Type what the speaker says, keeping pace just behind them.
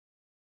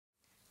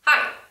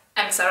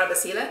Sarah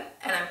Basile,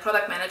 and I'm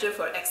Product Manager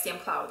for XTM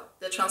Cloud,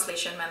 the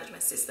translation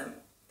management system.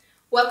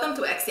 Welcome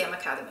to XTM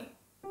Academy.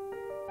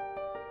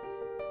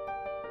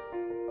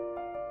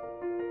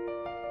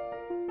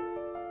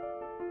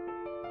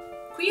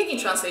 Creating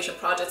translation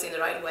projects in the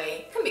right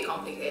way can be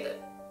complicated.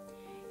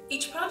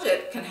 Each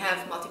project can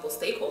have multiple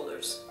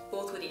stakeholders,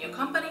 both within your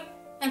company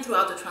and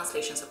throughout the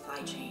translation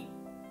supply chain.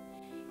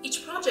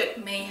 Each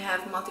project may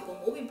have multiple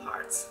moving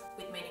parts,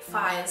 with many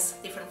files,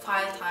 different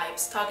file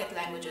types, target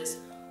languages,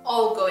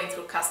 all going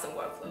through custom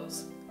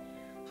workflows.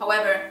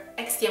 However,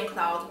 XTM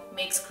Cloud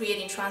makes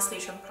creating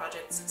translation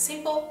projects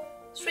simple,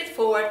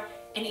 straightforward,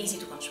 and easy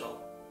to control.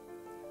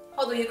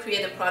 How do you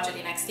create a project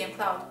in XTM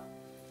Cloud?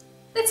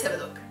 Let's have a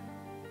look.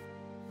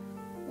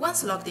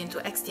 Once logged into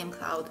XTM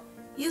Cloud,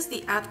 use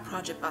the Add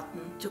Project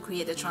button to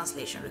create a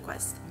translation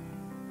request.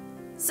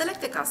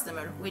 Select a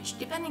customer, which,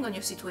 depending on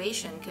your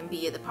situation, can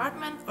be a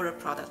department or a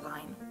product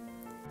line.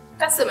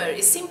 Customer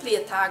is simply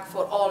a tag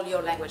for all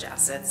your language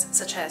assets,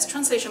 such as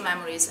translation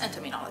memories and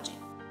terminology.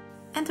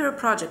 Enter a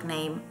project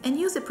name and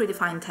use a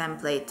predefined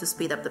template to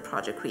speed up the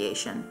project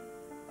creation.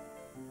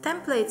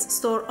 Templates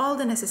store all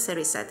the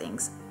necessary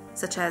settings,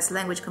 such as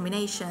language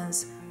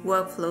combinations,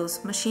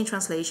 workflows, machine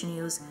translation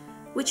use,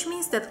 which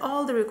means that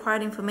all the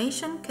required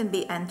information can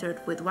be entered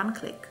with one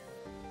click.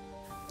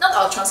 Not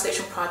all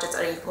translation projects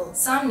are equal.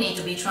 Some need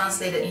to be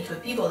translated into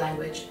a people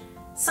language,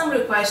 some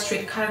require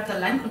strict character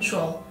length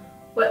control,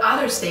 while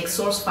others take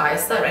source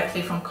files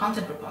directly from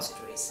content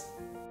repositories.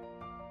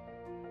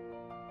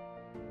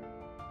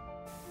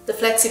 The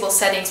flexible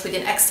settings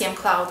within XTM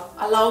Cloud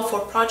allow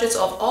for projects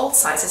of all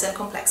sizes and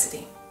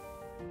complexity.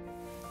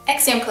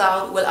 XTM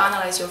Cloud will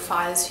analyze your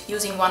files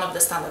using one of the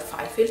standard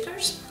file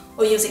filters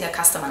or using a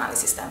custom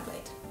analysis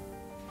template.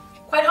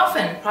 Quite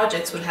often,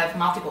 projects will have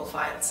multiple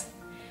files.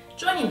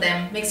 Joining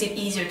them makes it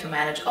easier to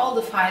manage all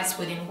the files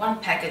within one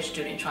package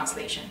during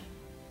translation.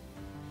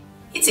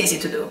 It's easy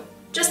to do.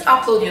 Just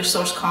upload your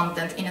source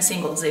content in a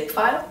single zip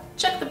file,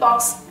 check the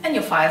box, and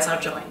your files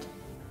are joined.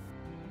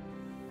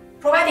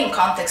 Providing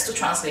context to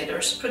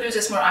translators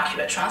produces more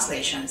accurate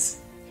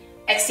translations.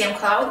 XTM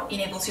Cloud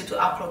enables you to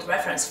upload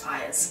reference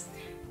files,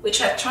 which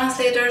help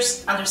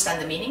translators understand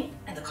the meaning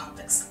and the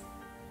context.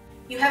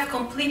 You have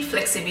complete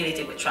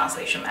flexibility with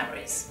translation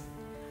memories.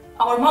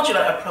 Our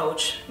modular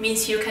approach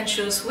means you can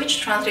choose which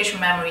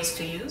translation memories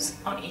to use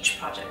on each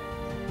project.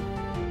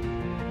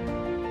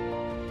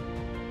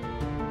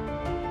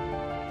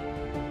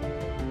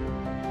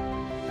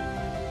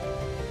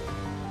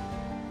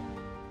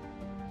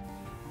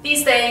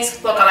 These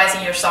days,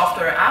 localizing your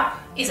software app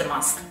is a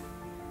must.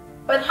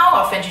 But how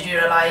often did you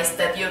realize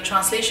that your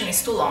translation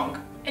is too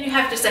long and you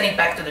have to send it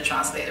back to the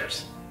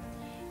translators?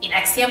 In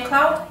XTM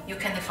Cloud, you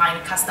can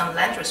define custom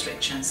length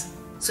restrictions,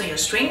 so your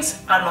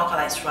strings are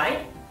localized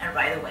right and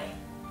right away.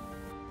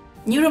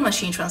 Neural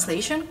machine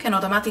translation can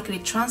automatically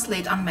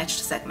translate unmatched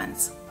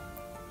segments.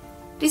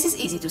 This is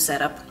easy to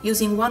set up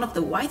using one of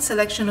the wide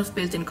selection of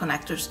built-in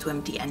connectors to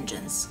MT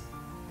engines.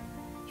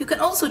 You can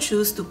also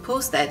choose to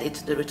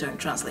post-edit the return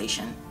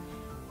translation,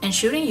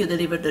 ensuring you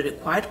deliver the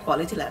required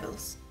quality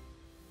levels.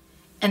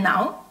 And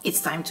now it's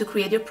time to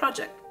create your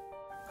project.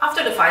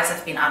 After the files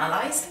have been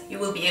analyzed, you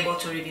will be able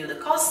to review the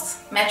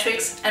costs,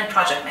 metrics, and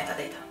project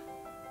metadata.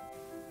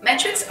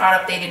 Metrics are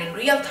updated in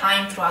real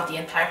time throughout the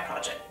entire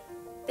project.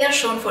 They are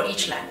shown for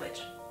each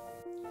language.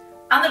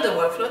 Under the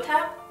Workflow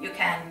tab, you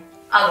can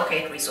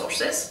allocate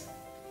resources,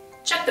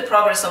 check the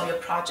progress of your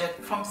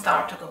project from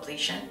start to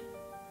completion,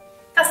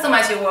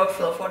 customize your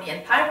workflow for the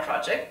entire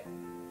project,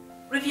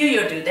 review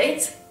your due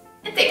dates,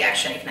 and take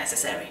action if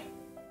necessary.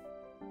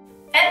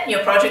 And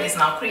your project is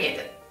now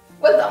created.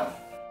 Well done!